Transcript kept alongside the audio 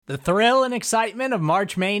The thrill and excitement of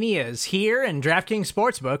March Mania is here, and DraftKings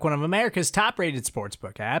Sportsbook, one of America's top-rated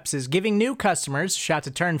sportsbook apps, is giving new customers a shot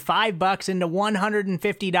to turn $5 into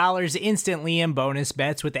 $150 instantly in bonus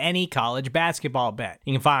bets with any college basketball bet.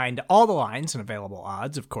 You can find all the lines and available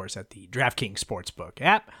odds, of course, at the DraftKings Sportsbook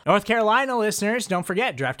app. North Carolina listeners, don't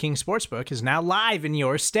forget, DraftKings Sportsbook is now live in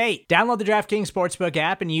your state. Download the DraftKings Sportsbook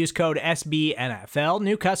app and use code SBNFL.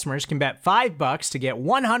 New customers can bet $5 to get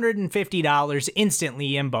 $150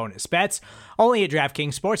 instantly in bonus bets, only at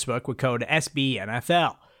DraftKings Sportsbook with code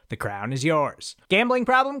SBNFL. The crown is yours. Gambling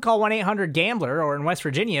problem? Call 1-800-GAMBLER, or in West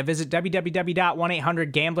Virginia, visit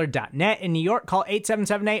www.1800gambler.net. In New York, call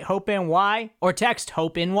 877-8-HOPE-NY or text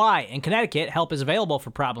HOPE-NY. In Connecticut, help is available for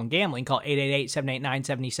problem gambling. Call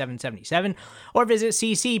 888-789-7777 or visit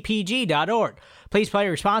ccpg.org. Please play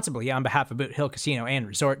responsibly on behalf of Boot Hill Casino and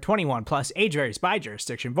Resort. 21 plus, age varies by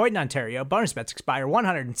jurisdiction. Void in Ontario. Bonus bets expire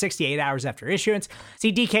 168 hours after issuance.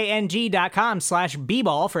 See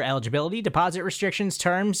dkng.com/bball for eligibility, deposit restrictions,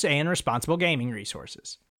 terms, and responsible gaming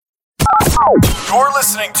resources. You're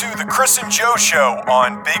listening to The Chris and Joe Show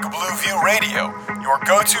on Big Blue View Radio, your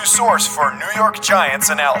go-to source for New York Giants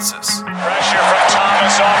analysis. Pressure from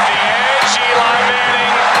Thomas off the edge. Eli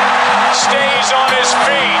Manning stays on his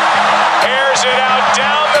feet. Airs it out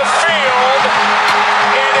down the field.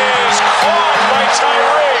 It is caught by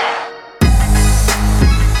Tyree.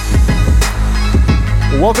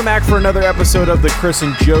 Welcome back for another episode of the Chris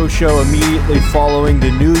and Joe Show, immediately following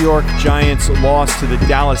the New York Giants' loss to the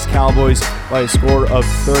Dallas Cowboys by a score of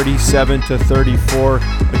 37-34.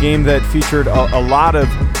 A game that featured a lot of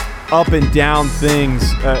up and down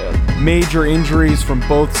things, major injuries from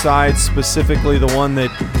both sides, specifically the one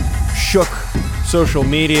that shook social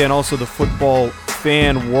media and also the football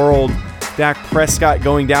fan world. Dak Prescott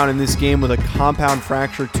going down in this game with a compound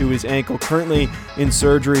fracture to his ankle, currently in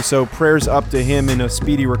surgery, so prayers up to him in a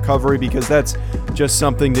speedy recovery, because that's just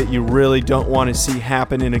something that you really don't want to see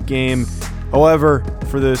happen in a game. However,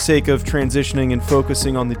 for the sake of transitioning and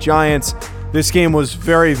focusing on the Giants, this game was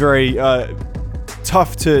very, very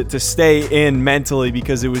tough to stay in mentally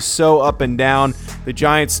because it was so up and down. The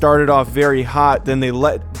Giants started off very hot, then they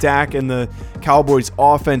let Dak and the Cowboys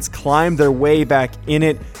offense climb their way back in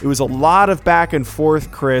it. It was a lot of back and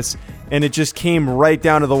forth, Chris, and it just came right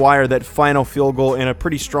down to the wire, that final field goal and a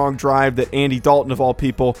pretty strong drive that Andy Dalton, of all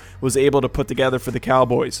people, was able to put together for the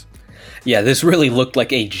Cowboys. Yeah, this really looked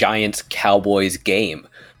like a Giants-Cowboys game.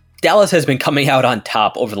 Dallas has been coming out on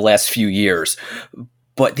top over the last few years,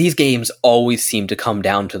 but these games always seem to come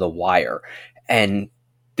down to the wire. And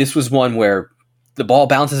this was one where the ball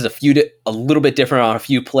bounces a little bit different on a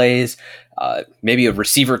few plays. Maybe a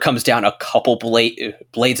receiver comes down a couple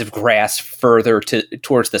blades of grass further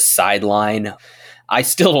towards the sideline. I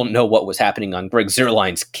still don't know what was happening on Greg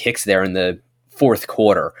Zuerlein's kicks there in the fourth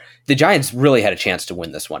quarter. The Giants really had a chance to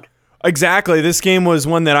win this one. Exactly. This game was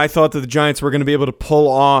one that I thought that the Giants were going to be able to pull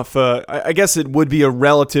off. I guess it would be a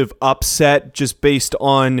relative upset just based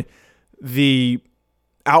on the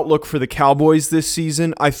outlook for the Cowboys this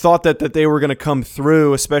season. I thought that they were going to come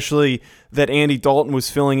through, especially that Andy Dalton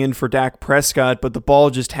was filling in for Dak Prescott, but the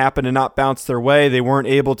ball just happened to not bounce their way. They weren't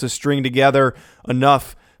able to string together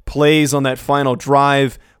enough plays on that final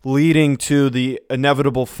drive, leading to the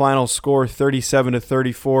inevitable final score,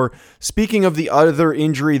 37-34. Speaking of the other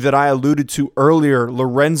injury that I alluded to earlier,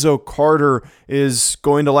 Lorenzo Carter is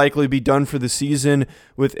going to likely be done for the season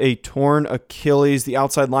with a torn Achilles, the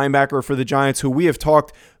outside linebacker for the Giants, who we have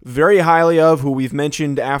talked very highly of, who we've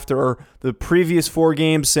mentioned after the previous 4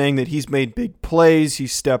 games, saying that he's made big plays,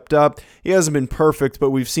 he's stepped up. He hasn't been perfect, but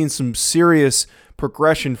we've seen some serious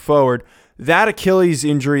progression forward. That Achilles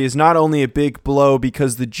injury is not only a big blow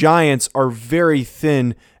because the Giants are very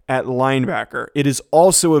thin at linebacker. It is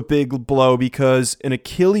also a big blow because an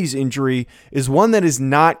Achilles injury is one that is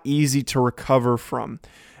not easy to recover from.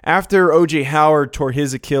 After O.J. Howard tore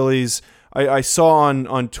his Achilles, I saw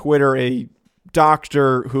on Twitter a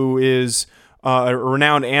doctor who is a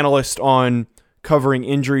renowned analyst on covering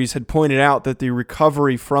injuries had pointed out that the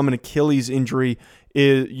recovery from an Achilles injury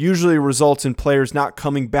usually results in players not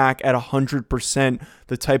coming back at 100%,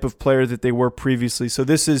 the type of player that they were previously. So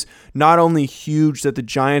this is not only huge that the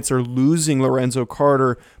Giants are losing Lorenzo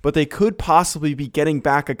Carter, but they could possibly be getting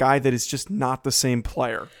back a guy that is just not the same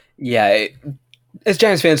player. Yeah, as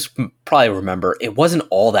Giants fans probably remember, it wasn't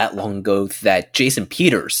all that long ago that Jason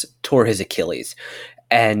Peters tore his Achilles,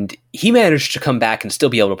 and he managed to come back and still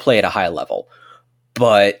be able to play at a high level.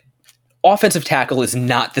 But offensive tackle is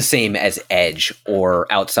not the same as edge or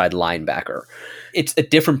outside linebacker. It's a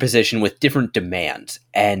different position with different demands.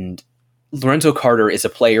 And Lorenzo Carter is a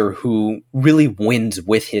player who really wins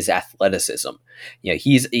with his athleticism.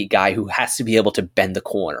 He's a guy who has to be able to bend the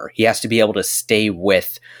corner. He has to be able to stay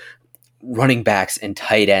with running backs and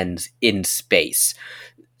tight ends in space.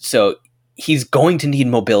 So he's going to need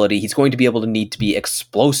mobility. He's going to be able to need to be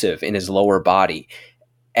explosive in his lower body.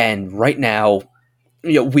 And right now,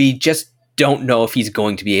 we just don't know if he's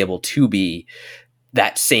going to be able to be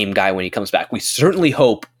that same guy when he comes back. We certainly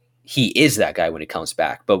hope he is that guy when he comes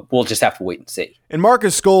back, but we'll just have to wait and see. And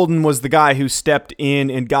Marcus Golden was the guy who stepped in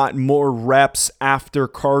and got more reps after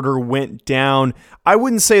Carter went down. I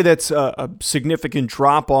wouldn't say that's a significant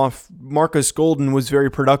drop-off. Marcus Golden was very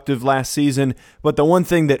productive last season, but the one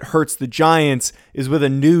thing that hurts the Giants is with a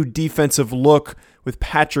new defensive look with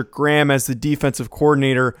Patrick Graham as the defensive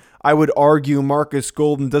coordinator. I would argue Marcus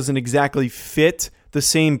Golden doesn't exactly fit the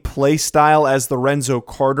same play style as Lorenzo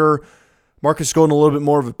Carter. Marcus Golden a little bit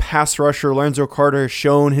more of a pass rusher. Lorenzo Carter has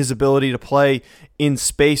shown his ability to play in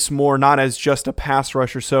space more, not as just a pass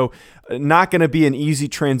rusher. So not going to be an easy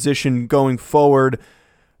transition going forward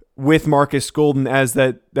with Marcus Golden as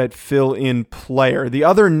that fill-in player. The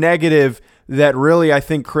other negative that really, I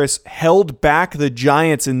think, Chris, held back the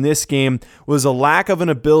Giants in this game was a lack of an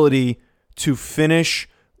ability to finish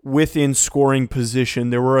within scoring position.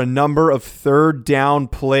 There were a number of third down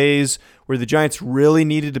plays where the Giants really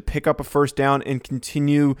needed to pick up a first down and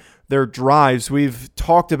continue their drives. We've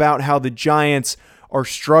talked about how the Giants are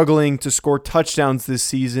struggling to score touchdowns this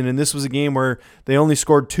season, and this was a game where they only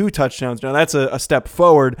scored 2 touchdowns. Now, that's a step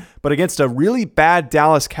forward, but against a really bad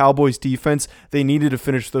Dallas Cowboys defense, they needed to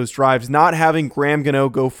finish those drives. Not having Graham Gano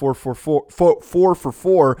go 4 for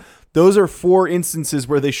 4, those are 4 instances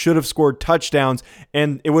where they should have scored touchdowns,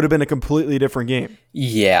 and it would have been a completely different game.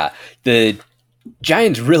 Yeah, the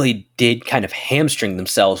Giants really did kind of hamstring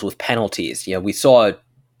themselves with penalties. We saw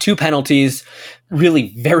 2 penalties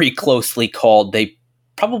really very closely called. They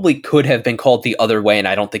probably could have been called the other way, and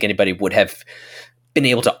I don't think anybody would have been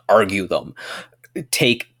able to argue them.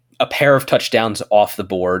 Take a pair of touchdowns off the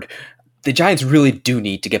board. The Giants really do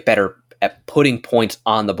need to get better at putting points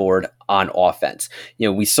on the board on offense.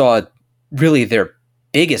 We saw really their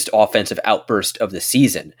biggest offensive outburst of the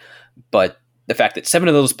season, but the fact that 7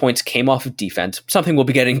 of those points came off of defense, something we'll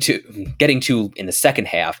be getting to in the second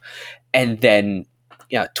half, and then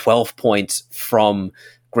 12 points from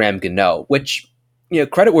Graham Gano, which,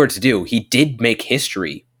 credit where it's due. He did make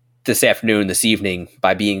history this evening,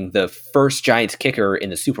 by being the first Giants kicker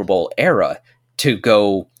in the Super Bowl era to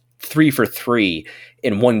go 3 for 3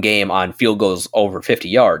 in one game on field goals over 50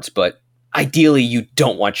 yards. But ideally, you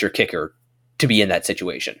don't want your kicker to be in that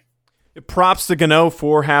situation. Props to Gano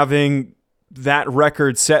for having that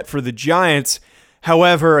record set for the Giants.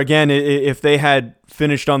 However, again, if they had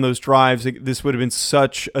finished on those drives, this would have been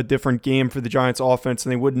such a different game for the Giants offense,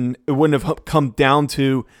 and it wouldn't have come down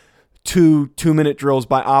to 2-minute drills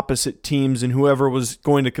by opposite teams, and whoever was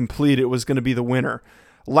going to complete it was going to be the winner.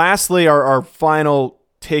 Lastly, our final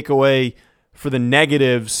takeaway for the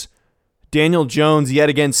negatives, Daniel Jones yet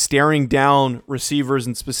again staring down receivers,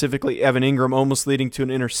 and specifically Evan Ingram, almost leading to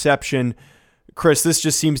an interception. Chris, this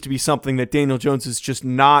just seems to be something that Daniel Jones is just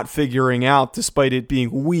not figuring out, despite it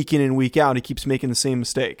being week in and week out. He keeps making the same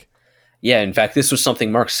mistake. Yeah, in fact, this was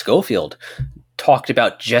something Mark Schofield talked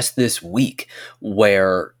about just this week,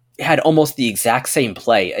 where it had almost the exact same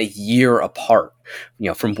play a year apart,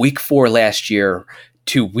 from week 4 last year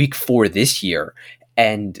to week 4 this year.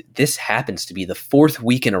 And this happens to be the 4th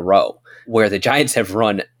week in a row where the Giants have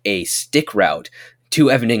run a stick route to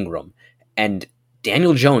Evan Ingram, and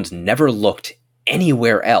Daniel Jones never looked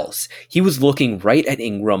anywhere else. He was looking right at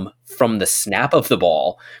Ingram from the snap of the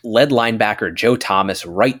ball, led linebacker Joe Thomas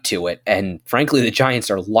right to it, and frankly, the Giants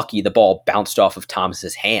are lucky the ball bounced off of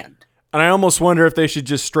Thomas's hand. And I almost wonder if they should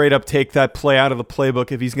just straight up take that play out of the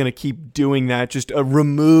playbook if he's going to keep doing that. Just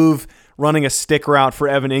remove running a stick route for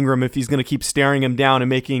Evan Ingram if he's going to keep staring him down and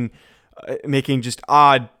making just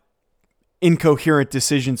odd, incoherent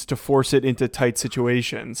decisions to force it into tight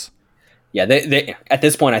situations. Yeah, they at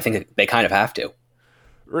this point, I think they kind of have to.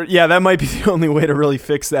 Yeah, that might be the only way to really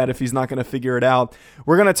fix that if he's not going to figure it out.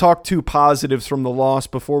 We're going to talk 2 positives from the loss.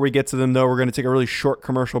 Before we get to them, though, we're going to take a really short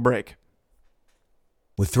commercial break.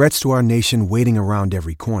 With threats to our nation waiting around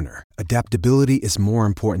every corner, adaptability is more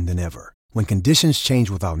important than ever. When conditions change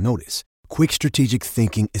without notice, quick strategic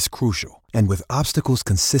thinking is crucial. And with obstacles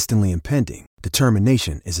consistently impending,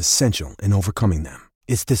 determination is essential in overcoming them.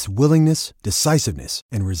 It's this willingness, decisiveness,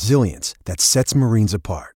 and resilience that sets Marines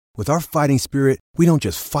apart. With our fighting spirit, we don't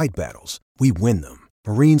just fight battles, we win them.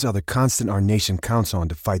 Marines are the constant our nation counts on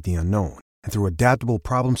to fight the unknown. And through adaptable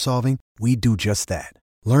problem solving, we do just that.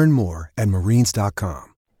 Learn more at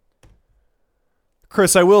Marines.com.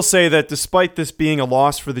 Chris, I will say that despite this being a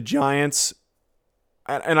loss for the Giants,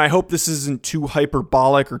 and I hope this isn't too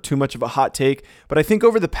hyperbolic or too much of a hot take, but I think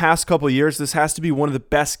over the past couple of years, this has to be one of the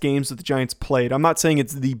best games that the Giants played. I'm not saying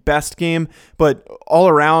it's the best game, but all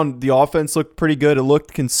around, the offense looked pretty good. It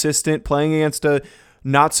looked consistent, playing against a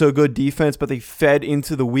not-so-good defense, but they fed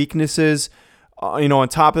into the weaknesses. On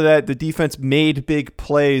top of that, the defense made big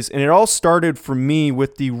plays, and it all started for me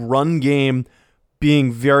with the run game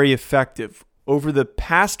being very effective. Over the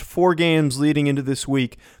past 4 games leading into this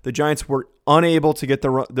week, the Giants were unable to get the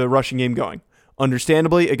rushing game going,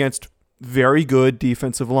 understandably against very good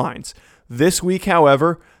defensive lines. This week,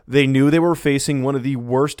 however, they knew they were facing one of the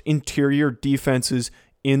worst interior defenses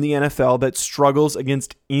in the NFL that struggles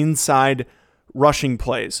against inside rushing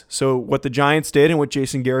plays. So what the Giants did and what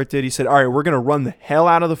Jason Garrett did, he said, all right, we're going to run the hell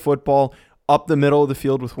out of the football up the middle of the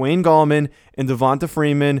field with Wayne Gallman and Devonta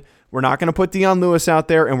Freeman. We're not going to put Dion Lewis out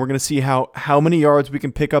there, and we're going to see how many yards we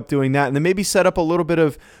can pick up doing that, and then maybe set up a little bit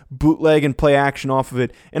of bootleg and play action off of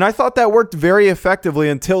it. And I thought that worked very effectively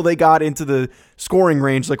until they got into the scoring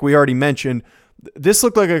range, like we already mentioned. This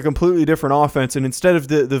looked like a completely different offense, and instead of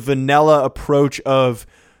the vanilla approach of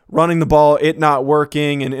running the ball, it not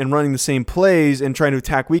working, and running the same plays and trying to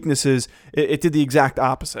attack weaknesses, it did the exact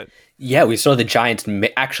opposite. Yeah, we saw the Giants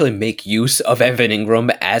actually make use of Evan Ingram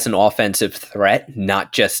as an offensive threat,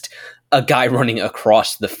 not just a guy running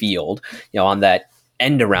across the field, on that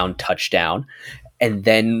end-around touchdown. And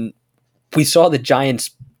then we saw the Giants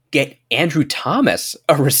get Andrew Thomas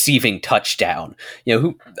a receiving touchdown.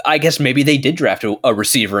 Who I guess maybe they did draft a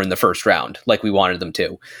receiver in the first round, like we wanted them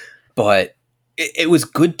to. But it was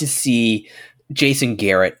good to see Jason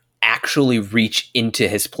Garrett actually reach into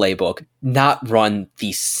his playbook, not run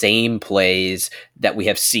the same plays that we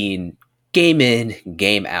have seen game in,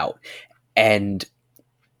 game out. And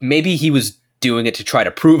maybe he was doing it to try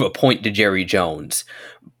to prove a point to Jerry Jones,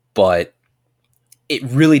 but it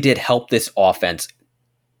really did help this offense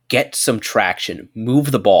get some traction,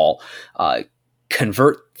 move the ball,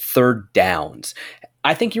 convert third downs.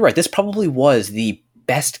 I think you're right. This probably was the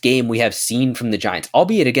best game we have seen from the Giants,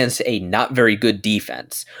 albeit against a not very good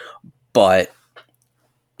defense. But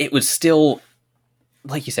it was still,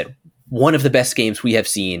 like you said, one of the best games we have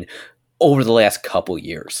seen over the last couple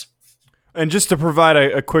years. And just to provide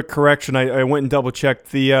a quick correction, I went and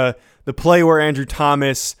double-checked the play where Andrew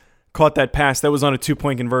Thomas caught that pass. That was on a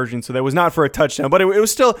 2-point conversion, so that was not for a touchdown. But it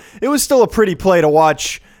was still a pretty play to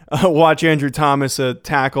watch Andrew Thomas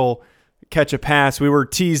tackle, catch a pass. We were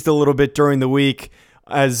teased a little bit during the week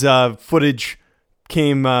as footage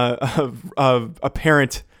came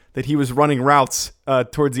apparent that he was running routes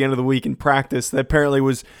towards the end of the week in practice that apparently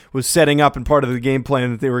was setting up and part of the game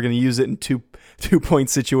plan that they were going to use it in two-point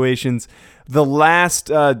situations. The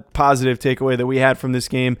last positive takeaway that we had from this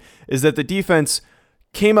game is that the defense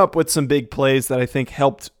came up with some big plays that I think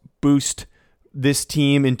helped boost this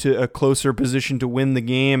team into a closer position to win the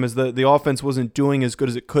game, as the offense wasn't doing as good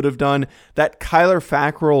as it could have done. That Kyler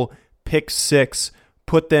Fackrell pick 6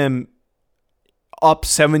 put them up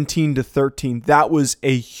 17-13. That was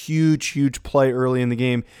a huge play early in the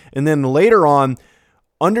game. And then later on,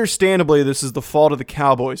 understandably, this is the fault of the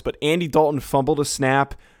Cowboys, but Andy Dalton fumbled a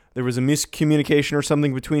snap. There was a miscommunication or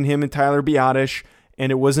something between him and Tyler Biadasz,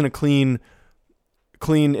 and it wasn't a clean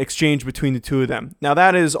exchange between the two of them. Now,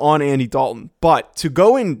 that is on Andy Dalton. But to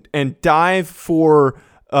go in and dive for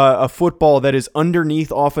a football that is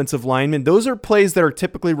underneath offensive linemen, those are plays that are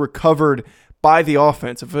typically recovered by the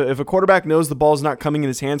offense. If a quarterback knows the ball's not coming in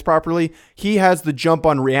his hands properly, he has the jump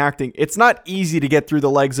on reacting. It's not easy to get through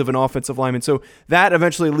the legs of an offensive lineman. So that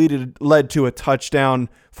eventually led to a touchdown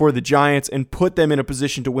for the Giants and put them in a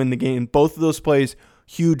position to win the game. Both of those plays,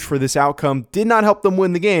 huge for this outcome. Did not help them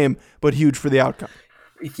win the game, but huge for the outcome.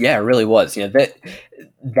 Yeah, it really was.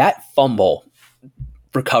 That fumble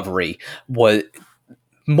recovery was,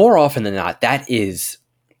 more often than not, that is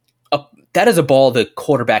a ball the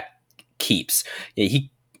quarterback keeps.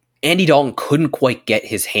 Andy Dalton couldn't quite get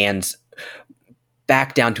his hands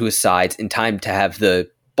back down to his sides in time to have the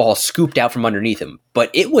ball scooped out from underneath him,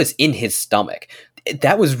 but it was in his stomach.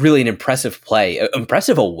 That was really an impressive play,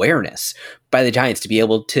 impressive awareness by the Giants to be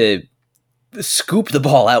able to scoop the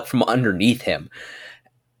ball out from underneath him.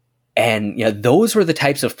 And those were the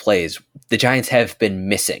types of plays the Giants have been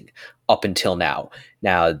missing up until now.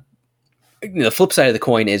 Now, the flip side of the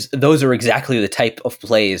coin is those are exactly the type of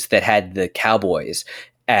plays that had the Cowboys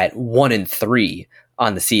at 1-3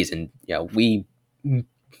 on the season. We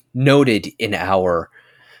noted in our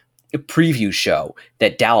preview show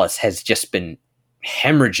that Dallas has just been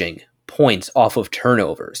hemorrhaging points off of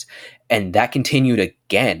turnovers, and that continued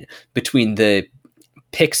again between the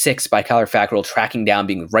pick six by Kyler Fackrell, tracking down,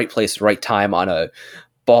 being right place, right time on a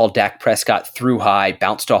ball Dak Prescott threw high,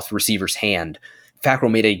 bounced off the receiver's hand.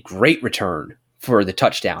 Fackrell made a great return for the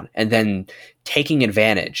touchdown, and then taking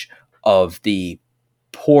advantage of the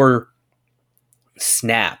poor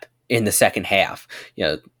snap in the second half.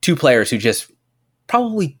 Two players who just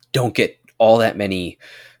probably don't get all that many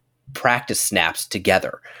practice snaps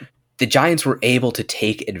together. The Giants were able to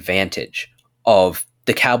take advantage of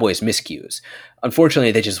the Cowboys' miscues.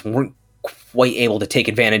 Unfortunately, they just weren't quite able to take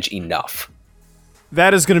advantage enough.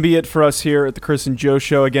 That is going to be it for us here at the Chris and Joe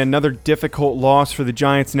Show. Again, another difficult loss for the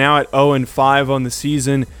Giants, now at 0-5 on the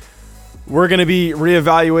season. We're going to be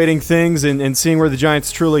reevaluating things and seeing where the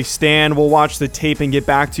Giants truly stand. We'll watch the tape and get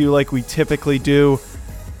back to you like we typically do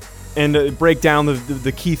and break down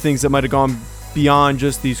the key things that might have gone beyond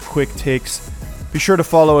just these quick takes. Be sure to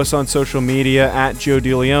follow us on social media at Joe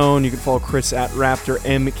DeLeon. You can follow Chris at Raptor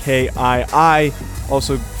MKII.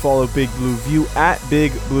 Also follow Big Blue View at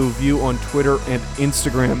Big Blue View on Twitter and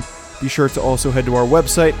Instagram. Be sure to also head to our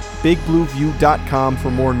website, bigblueview.com,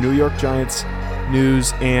 for more New York Giants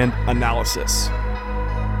news and analysis.